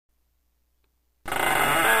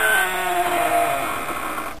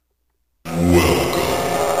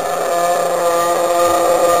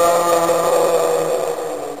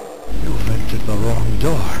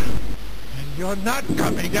You're not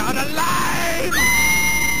coming out alive!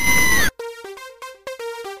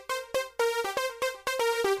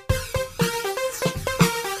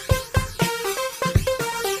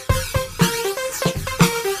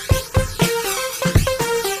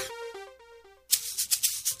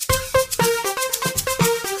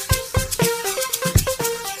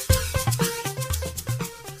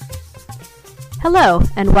 Hello,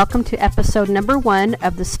 and welcome to episode number 1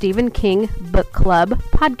 of the Stephen King Book Club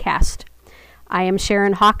podcast. I am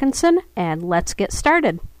Sharon Hawkinson, and let's get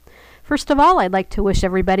started. First of all, I'd like to wish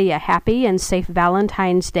everybody a happy and safe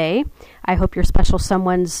Valentine's Day. I hope your special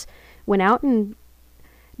someone's went out and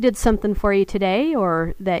did something for you today,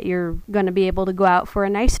 or that you're going to be able to go out for a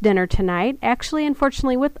nice dinner tonight. Actually,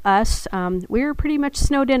 unfortunately with us, we're pretty much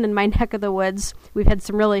snowed in my neck of the woods. We've had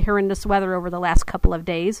some really horrendous weather over the last couple of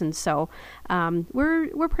days, and so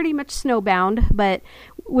we're pretty much snowbound, but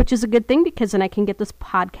which is a good thing because then I can get this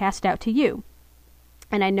podcast out to you.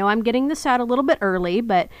 And I know I'm getting this out a little bit early,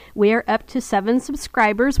 but we are up to 7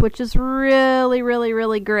 subscribers, which is really, really,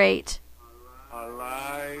 really great.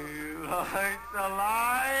 Alive! It's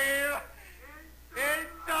alive!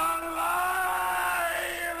 It's alive!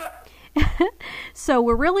 So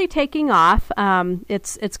we're really taking off.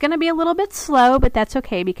 It's going to be a little bit slow, but that's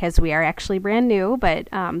okay because we are actually brand new. But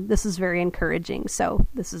this is very encouraging. So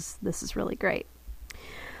this is really great.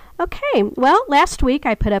 Okay, well, last week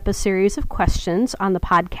I put up a series of questions on the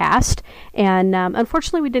podcast, and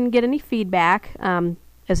unfortunately we didn't get any feedback.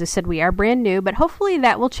 As I said, we are brand new, but hopefully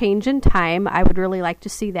that will change in time. I would really like to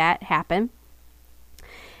see that happen.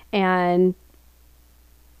 And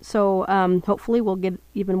so hopefully we'll get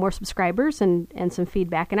even more subscribers and some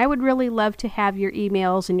feedback. And I would really love to have your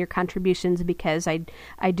emails and your contributions because I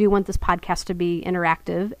do want this podcast to be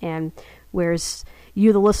interactive. And whereas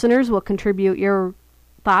you, the listeners, will contribute your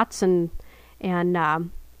thoughts and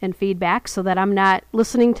feedback so that I'm not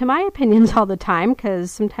listening to my opinions all the time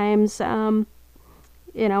because sometimes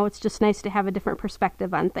it's just nice to have a different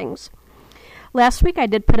perspective on things. Last week I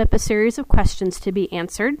did put up a series of questions to be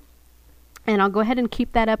answered, and I'll go ahead and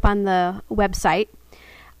keep that up on the website.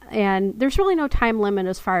 And there's really no time limit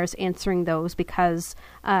as far as answering those because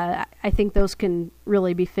I think those can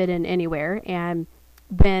really be fit in anywhere. And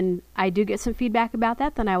when I do get some feedback about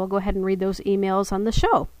that, then I will go ahead and read those emails on the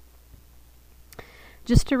show.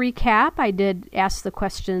 Just to recap, I did ask the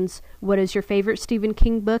questions, what is your favorite Stephen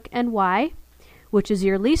King book and why? Which is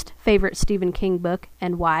your least favorite Stephen King book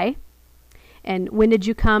and why? And when did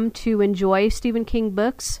you come to enjoy Stephen King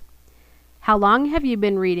books? How long have you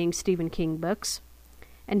been reading Stephen King books?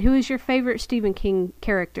 And who is your favorite Stephen King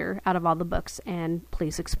character out of all the books? And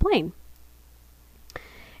please explain.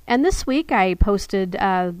 And this week I posted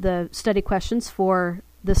the study questions for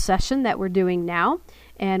the session that we're doing now.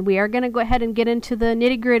 And we are going to go ahead and get into the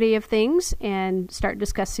nitty-gritty of things and start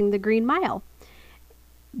discussing the Green Mile.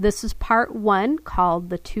 This is part 1 called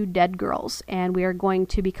The Two Dead Girls, and we are going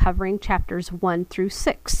to be covering chapters 1 through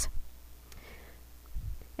 6.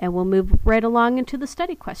 And we'll move right along into the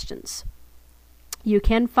study questions. You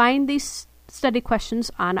can find these study questions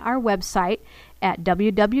on our website at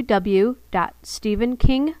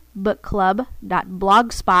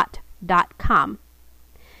www.stephenkingbookclub.blogspot.com.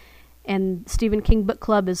 And Stephen King Book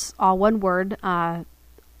Club is all one word, all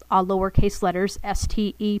lowercase letters,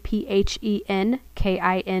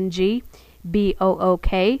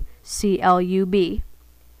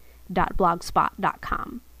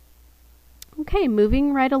 Stephenkingbookclub.blogspot.com. Okay,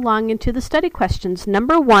 moving right along into the study questions.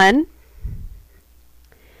 Number 1,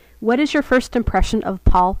 what is your first impression of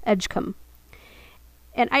Paul Edgecombe?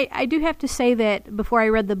 And I do have to say that before I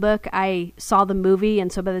read the book, I saw the movie,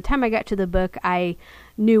 and so by the time I got to the book, I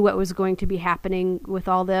knew what was going to be happening with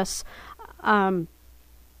all this. The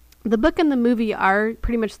book and the movie are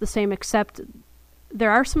pretty much the same, except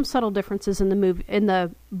there are some subtle differences in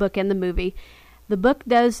the book and the movie. The book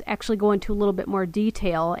does actually go into a little bit more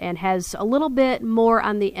detail and has a little bit more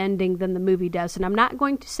on the ending than the movie does. And I'm not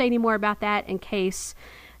going to say any more about that in case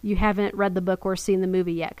you haven't read the book or seen the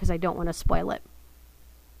movie yet, because I don't want to spoil it.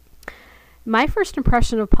 My first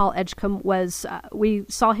impression of Paul Edgecombe was we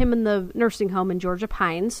saw him in the nursing home in Georgia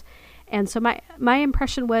Pines. And so my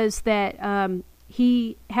impression was that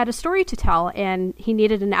he had a story to tell, and he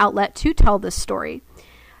needed an outlet to tell this story.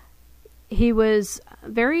 He was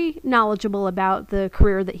very knowledgeable about the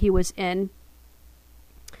career that he was in.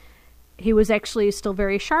 He was actually still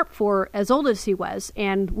very sharp for as old as he was,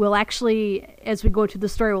 and we'll actually, as we go into the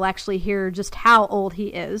story, we'll actually hear just how old he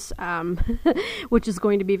is, which is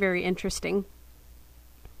going to be very interesting.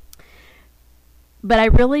 But I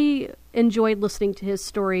really enjoyed listening to his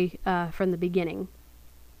story from the beginning,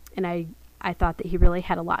 and I thought that he really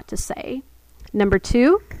had a lot to say. Number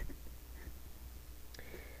 2,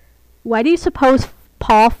 why do you suppose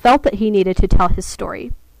Paul felt that he needed to tell his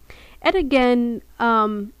story? And again,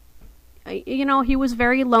 he was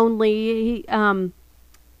very lonely. None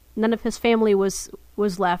of his family was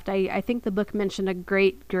left. I think the book mentioned a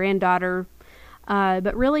great-granddaughter,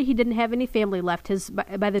 but really he didn't have any family left.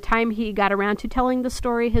 By the time he got around to telling the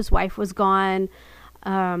story, his wife was gone.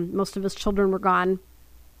 Most of his children were gone.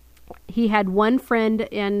 He had one friend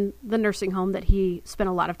in the nursing home that he spent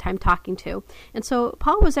a lot of time talking to. And so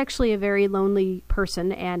Paul was actually a very lonely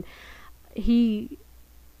person, and he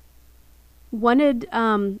wanted,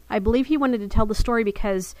 I believe he wanted to tell the story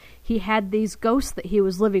because he had these ghosts that he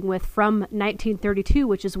was living with from 1932,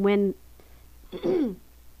 which is when,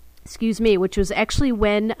 which was actually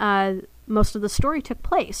when most of the story took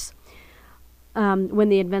place, when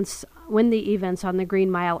the events on the Green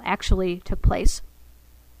Mile actually took place.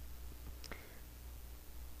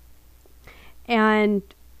 And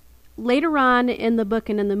later on in the book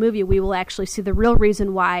and in the movie, we will actually see the real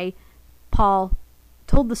reason why Paul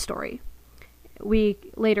told the story. We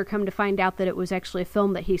later come to find out that it was actually a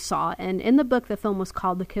film that he saw. And in the book, the film was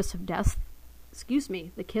called The Kiss of Death.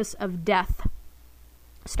 The Kiss of Death,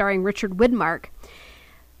 starring Richard Widmark.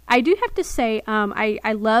 I do have to say,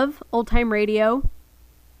 I love old-time radio.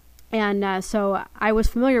 And so I was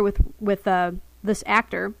familiar with this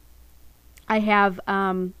actor. I have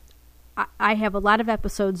a lot of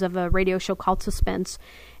episodes of a radio show called Suspense,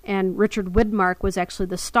 and Richard Widmark was actually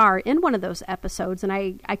the star in one of those episodes, and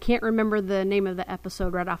I can't remember the name of the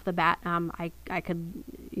episode right off the bat. I could,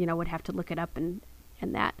 would have to look it up and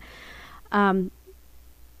that.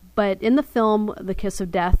 But in the film, The Kiss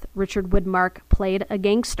of Death, Richard Widmark played a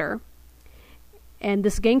gangster, and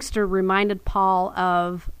this gangster reminded Paul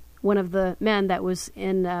of one of the men that was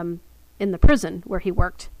in the prison where he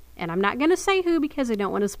worked. And I'm not going to say who because I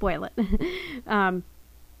don't want to spoil it.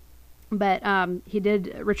 But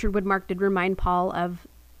Richard Widmark did remind Paul of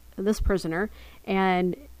this prisoner,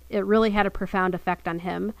 and it really had a profound effect on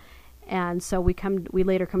him. And so we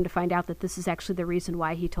later come to find out that this is actually the reason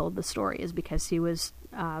why he told the story, is because he was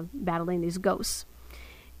battling these ghosts.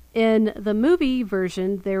 In the movie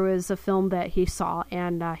version, there was a film that he saw,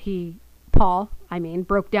 and Paul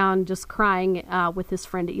broke down just crying with his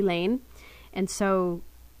friend Elaine. And so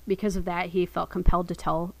because of that, he felt compelled to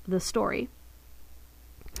tell the story.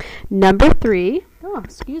 Number 3,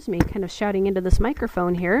 kind of shouting into this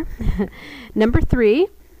microphone here. Number 3,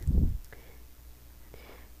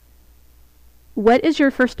 what is your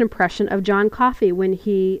first impression of John Coffey when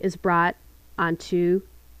he is brought onto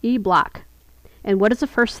E Block? And what is the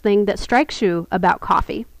first thing that strikes you about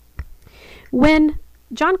Coffey? When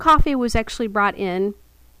John Coffey was actually brought in,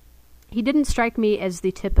 he didn't strike me as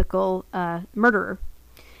the typical murderer.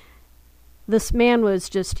 This man was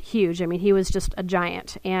just huge. He was just a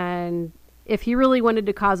giant. And if he really wanted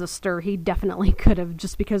to cause a stir, he definitely could have,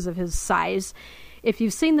 just because of his size. If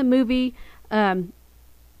you've seen the movie,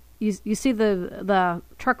 you see the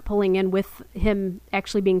truck pulling in with him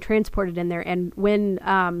actually being transported in there. And when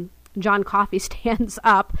John Coffey stands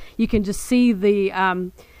up, you can just see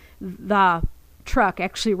the truck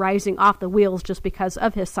actually rising off the wheels just because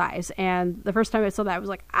of his size. And the first time I saw that, I was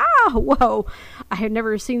like, whoa, I had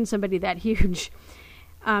never seen somebody that huge.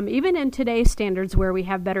 Even in today's standards, where we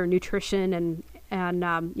have better nutrition and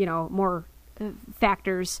more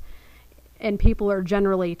factors, and people are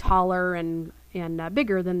generally taller and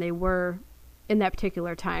bigger than they were in that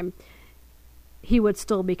particular time, he would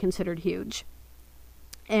still be considered huge.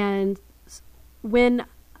 And when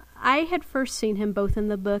I had first seen him both in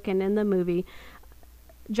the book and in the movie,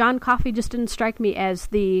 John Coffey just didn't strike me as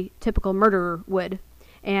the typical murderer would.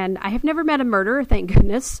 And I have never met a murderer, thank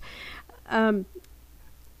goodness.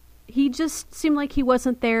 He just seemed like he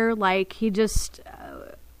wasn't there, like he just,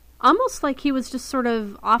 almost like he was just sort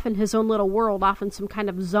of off in his own little world, off in some kind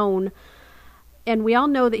of zone. And we all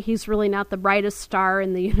know that he's really not the brightest star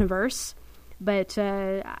in the universe. But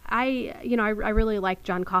I really liked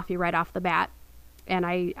John Coffey right off the bat. And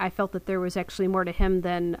I felt that there was actually more to him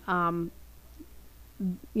than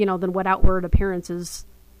what outward appearances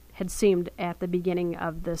had seemed at the beginning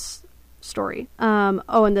of this story. And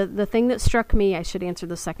the thing that struck me, I should answer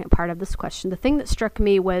the second part of this question. The thing that struck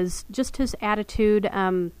me was just his attitude,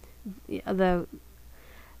 the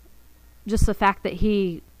fact that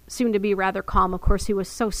he seemed to be rather calm. Of course, he was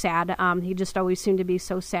so sad. He just always seemed to be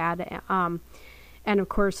so sad. And of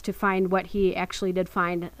course, to find what he actually did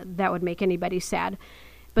find, that would make anybody sad.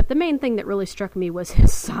 But the main thing that really struck me was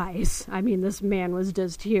his size. This man was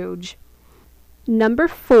just huge. Number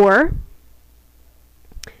 4,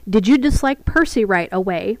 did you dislike Percy right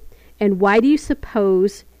away? And why do you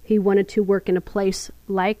suppose he wanted to work in a place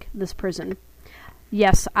like this prison.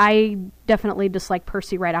 Yes, I definitely dislike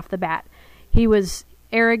Percy right off the bat. He was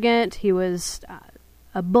arrogant. He was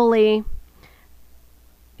a bully.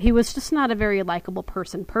 He was just not a very likable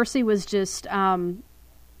person. Percy was just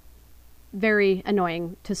very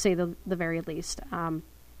annoying, to say the very least. And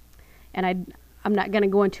I'm not going to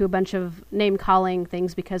go into a bunch of name-calling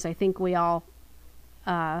things because I think we all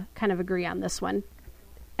kind of agree on this one.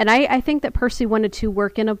 And I think that Percy wanted to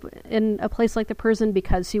work in a place like the prison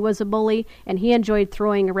because he was a bully and he enjoyed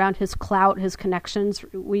throwing around his clout, his connections.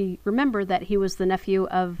 We remember that he was the nephew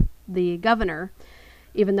of the governor,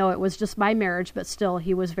 even though it was just by marriage, but still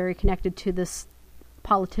he was very connected to this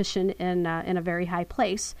politician in a very high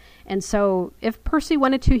place. And so if Percy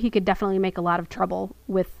wanted to, he could definitely make a lot of trouble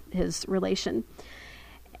with his relation.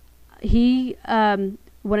 He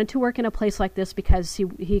wanted to work in a place like this because he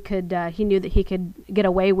knew that he could get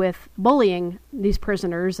away with bullying these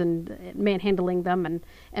prisoners and manhandling them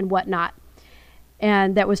and whatnot.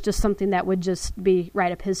 And that was just something that would just be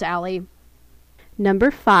right up his alley.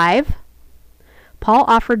 Number 5, Paul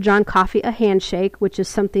offered John Coffey a handshake, which is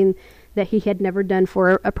something that he had never done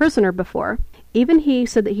for a prisoner before. Even he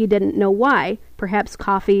said that he didn't know why. Perhaps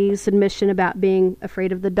Coffey's admission about being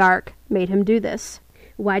afraid of the dark made him do this.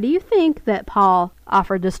 Why do you think that Paul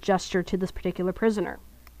offered this gesture to this particular prisoner?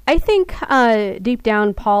 I think deep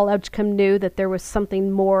down Paul Edgecombe knew that there was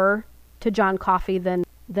something more to John Coffey than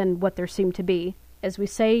what there seemed to be. As we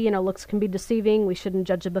say, looks can be deceiving. We shouldn't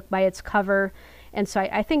judge a book by its cover. And so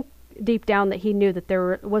I think deep down that he knew that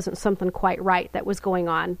there wasn't something quite right that was going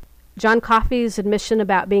on. John Coffey's admission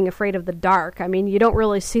about being afraid of the dark, I mean, you don't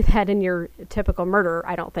really see that in your typical murder,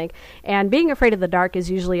 I don't think. And being afraid of the dark is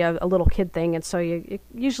usually a little kid thing, and so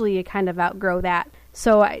you kind of outgrow that.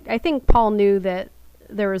 So I think Paul knew that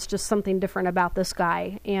there was just something different about this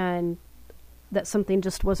guy, and that something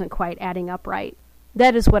just wasn't quite adding up right.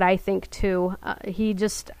 That is what I think, too.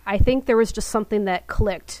 I think there was just something that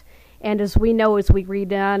clicked. And as we know, as we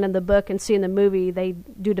read on in the book and see in the movie, they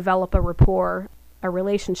do develop a rapport, a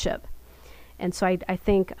relationship. And so I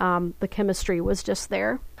think the chemistry was just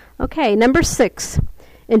there. Okay, number 6.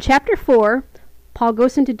 In chapter 4, Paul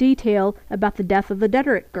goes into detail about the death of the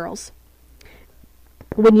Dederick girls.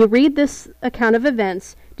 When you read this account of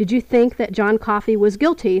events, did you think that John Coffey was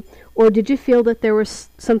guilty, or did you feel that there was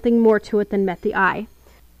something more to it than met the eye?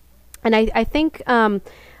 And I think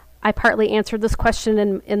I partly answered this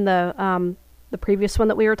question in the previous one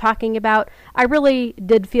that we were talking about. I really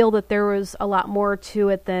did feel that there was a lot more to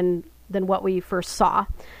it than what we first saw.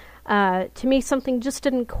 To me, something just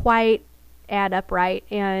didn't quite add up right,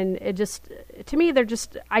 and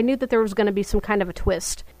I knew that there was going to be some kind of a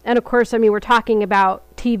twist. And of course, I mean, we're talking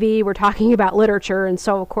about TV, we're talking about literature, and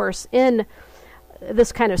so of course, in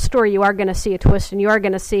this kind of story, you are going to see a twist, and you are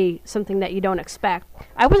going to see something that you don't expect.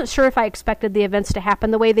 I wasn't sure if I expected the events to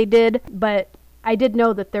happen the way they did, but I did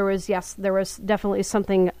know that there was definitely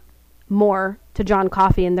something more to John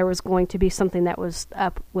Coffey, and there was going to be something that was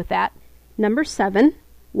up with that. Number 7,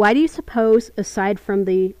 why do you suppose, aside from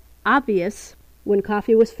the obvious, when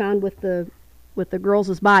Coffey was found with the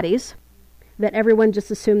girls' bodies, that everyone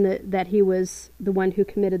just assumed that he was the one who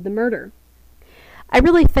committed the murder? I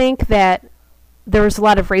really think that there was a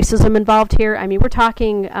lot of racism involved here. I mean, we're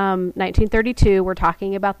talking 1932, we're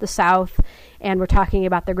talking about the South, and we're talking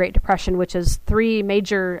about the Great Depression, which is 3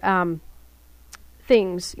 major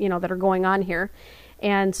things, that are going on here.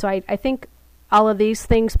 And so I think all of these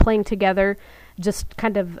things playing together just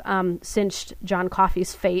kind of cinched John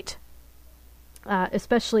Coffey's fate,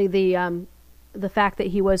 especially the fact that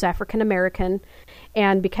he was African American,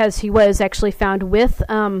 and because he was actually found with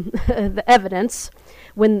the evidence.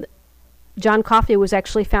 When John Coffey was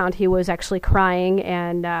actually found, he was actually crying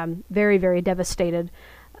and very, very devastated.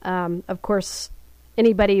 Of course,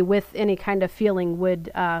 anybody with any kind of feeling would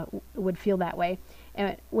feel that way.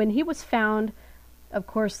 And when he was found, of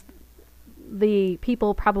course, the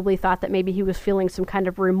people probably thought that maybe he was feeling some kind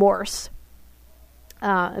of remorse.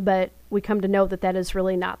 But we come to know that is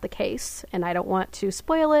really not the case. And I don't want to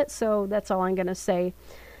spoil it, so that's all I'm going to say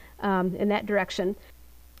in that direction.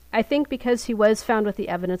 I think because he was found with the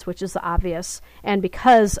evidence, which is obvious, and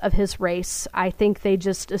because of his race, I think they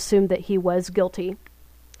just assumed that he was guilty,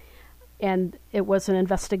 and it wasn't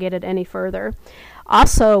investigated any further.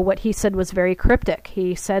 Also, what he said was very cryptic.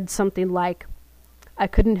 He said something like, "I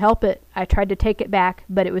couldn't help it. I tried to take it back,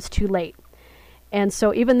 but it was too late." And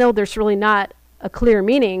so even though there's really not a clear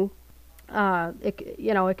meaning,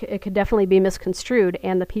 it could definitely be misconstrued,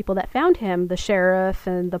 and the people that found him, the sheriff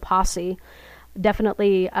and the posse,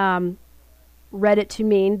 definitely read it to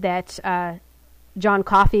mean that John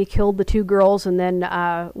Coffey killed the two girls, and then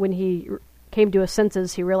when he came to his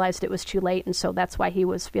senses, he realized it was too late, and so that's why he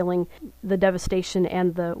was feeling the devastation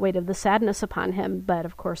and the weight of the sadness upon him. But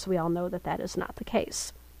of course, we all know that that is not the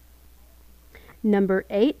case. Number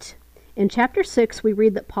 8. In chapter 6, we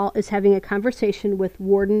read that Paul is having a conversation with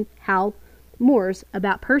Warden Hal Moores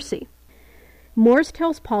about Percy. Moores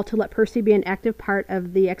tells Paul to let Percy be an active part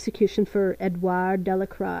of the execution for Edouard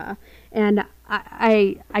Delacroix. And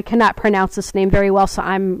I cannot pronounce this name very well,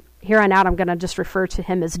 so here on out I'm going to just refer to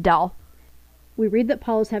him as Del. We read that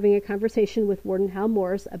Paul is having a conversation with Warden Hal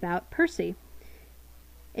Moores about Percy.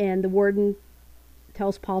 And the warden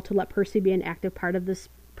tells Paul to let Percy be an active part of this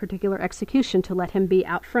particular execution, to let him be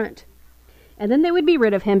out front. And then they would be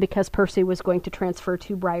rid of him because Percy was going to transfer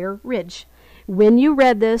to Briar Ridge. When you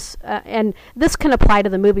read this, and this can apply to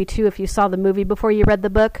the movie too if you saw the movie before you read the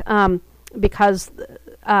book, because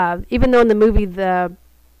even though in the movie the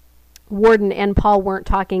warden and Paul weren't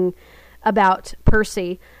talking about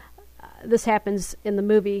Percy, this happens in the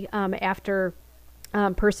movie after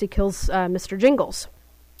Percy kills Mr. Jingles.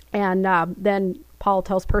 And then Paul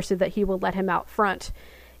tells Percy that he will let him out front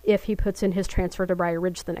if he puts in his transfer to Briar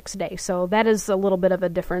Ridge the next day. So that is a little bit of a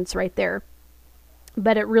difference right there.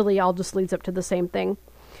 But it really all just leads up to the same thing.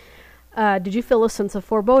 Did you feel a sense of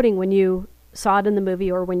foreboding when you saw it in the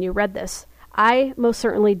movie or when you read this? I most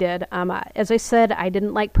certainly did. As I said, I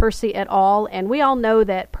didn't like Percy at all, and we all know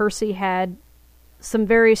that Percy had some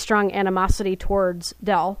very strong animosity towards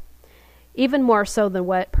Del, even more so than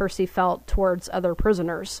what Percy felt towards other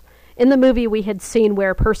prisoners. In the movie, we had seen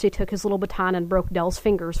where Percy took his little baton and broke Del's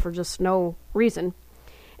fingers for just no reason.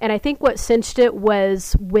 And I think what cinched it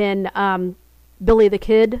was when Billy the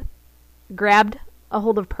Kid grabbed a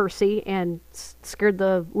hold of Percy and scared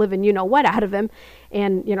the living you-know-what out of him.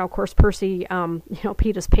 And, of course, Percy,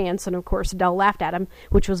 peed his pants, and, of course, Del laughed at him,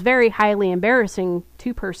 which was very highly embarrassing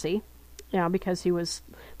to Percy, because he was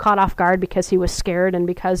caught off guard, because he was scared, and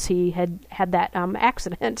because he had that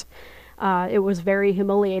accident. It was very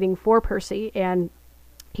humiliating for Percy, and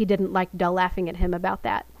he didn't like Del laughing at him about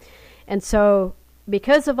that. And so,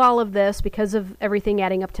 because of all of this, because of everything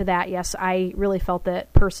adding up to that, yes, I really felt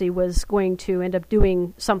that Percy was going to end up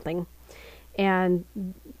doing something, and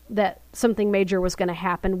that something major was going to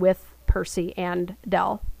happen with Percy and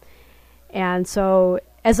Del. And so,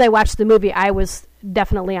 as I watched the movie, I was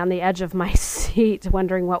definitely on the edge of my seat,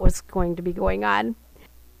 wondering what was going to be going on.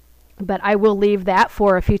 But I will leave that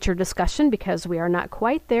for a future discussion because we are not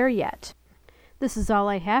quite there yet. This is all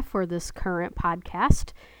I have for this current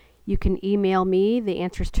podcast. You can email me the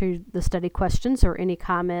answers to the study questions or any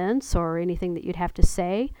comments or anything that you'd have to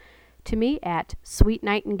say to me at Sweet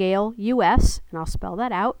Nightingale US, and I'll spell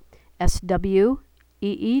that out,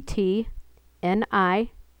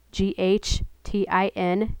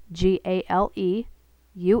 SweetNightingale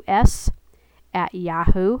US at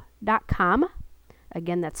yahoo.com.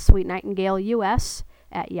 Again, that's Sweet Nightingale US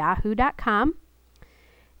at yahoo.com.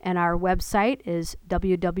 And our website is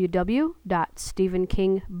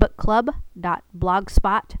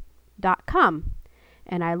www.stephenkingbookclub.blogspot.com.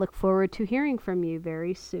 And I look forward to hearing from you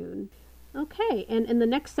very soon. Okay, and in the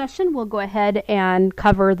next session, we'll go ahead and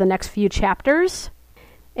cover the next few chapters.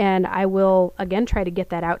 And I will, again, try to get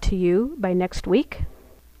that out to you by next week.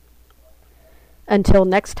 Until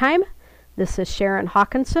next time, this is Sharon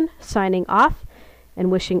Hawkinson signing off and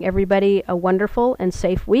wishing everybody a wonderful and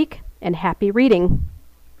safe week and happy reading.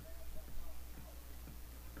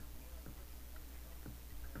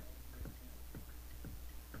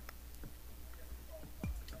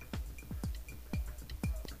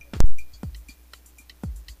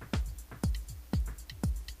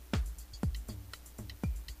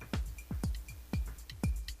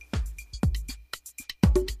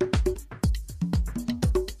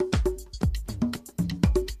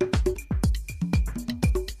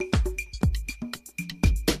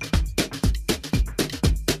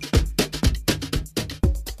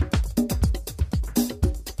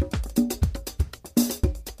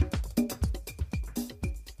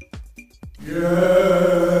 Yeah.